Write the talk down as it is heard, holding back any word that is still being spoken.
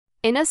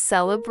In a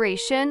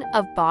celebration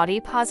of body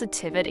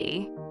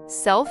positivity,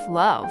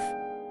 self-love,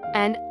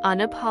 and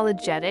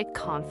unapologetic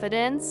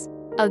confidence,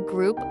 a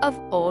group of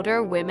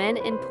older women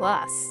in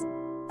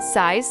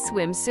plus-size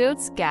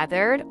swimsuits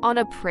gathered on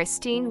a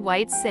pristine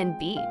white sand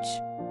beach,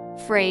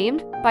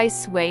 framed by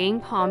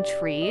swaying palm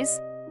trees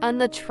and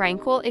the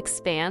tranquil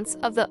expanse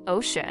of the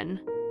ocean.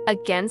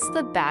 Against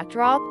the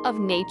backdrop of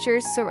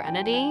nature's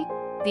serenity,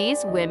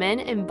 these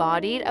women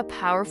embodied a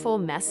powerful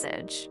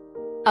message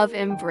of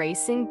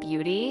embracing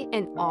beauty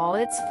in all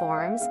its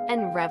forms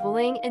and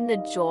reveling in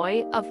the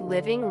joy of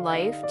living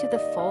life to the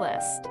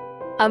fullest.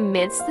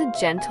 Amidst the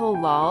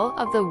gentle lull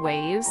of the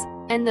waves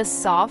and the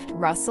soft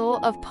rustle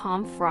of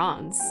palm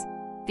fronds,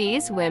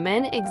 these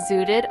women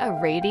exuded a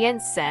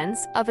radiant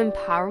sense of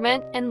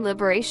empowerment and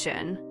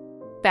liberation.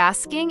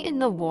 Basking in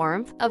the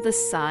warmth of the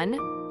sun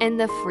and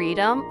the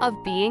freedom of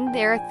being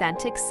their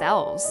authentic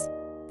selves,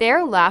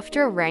 their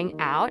laughter rang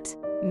out,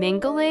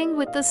 mingling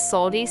with the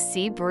salty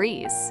sea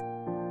breeze.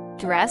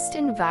 Dressed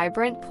in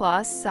vibrant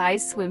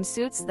plus-size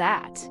swimsuits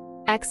that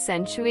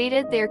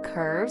accentuated their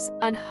curves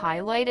and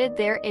highlighted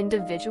their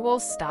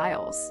individual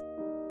styles,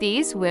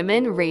 these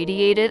women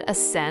radiated a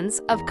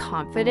sense of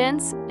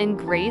confidence and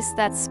grace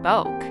that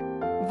spoke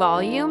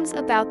volumes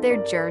about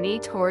their journey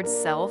towards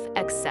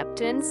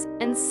self-acceptance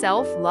and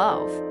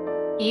self-love.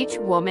 Each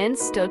woman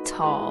stood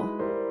tall,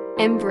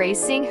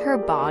 embracing her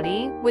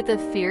body with a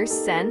fierce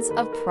sense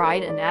of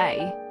pride and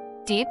a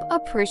deep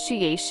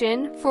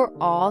appreciation for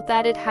all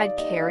that it had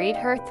carried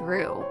her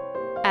through.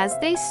 As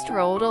they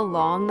strolled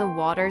along the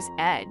water's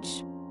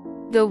edge,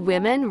 the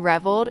women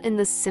reveled in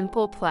the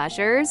simple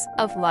pleasures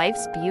of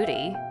life's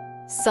beauty.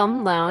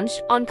 Some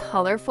lounged on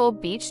colorful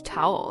beach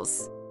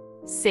towels,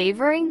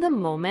 savoring the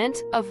moment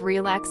of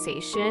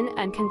relaxation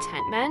and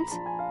contentment,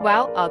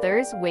 while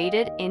others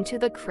waded into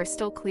the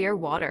crystal-clear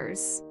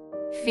waters,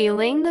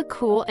 feeling the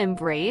cool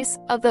embrace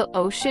of the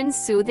ocean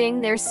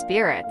soothing their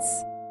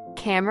spirits.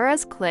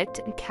 Cameras clicked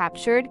and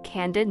captured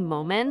candid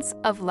moments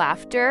of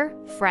laughter,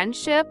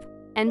 friendship,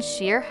 and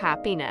sheer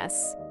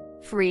happiness,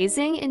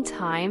 freezing in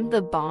time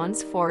the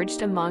bonds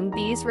forged among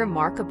these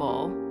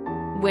remarkable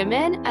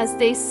women as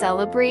they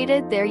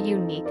celebrated their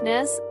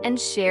uniqueness and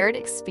shared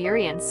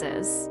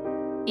experiences.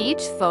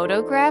 Each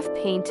photograph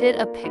painted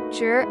a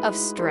picture of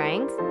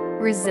strength,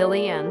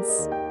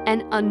 resilience,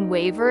 and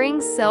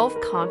unwavering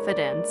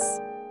self-confidence,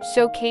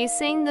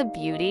 showcasing the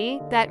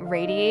beauty that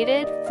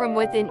radiated from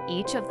within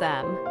each of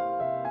them.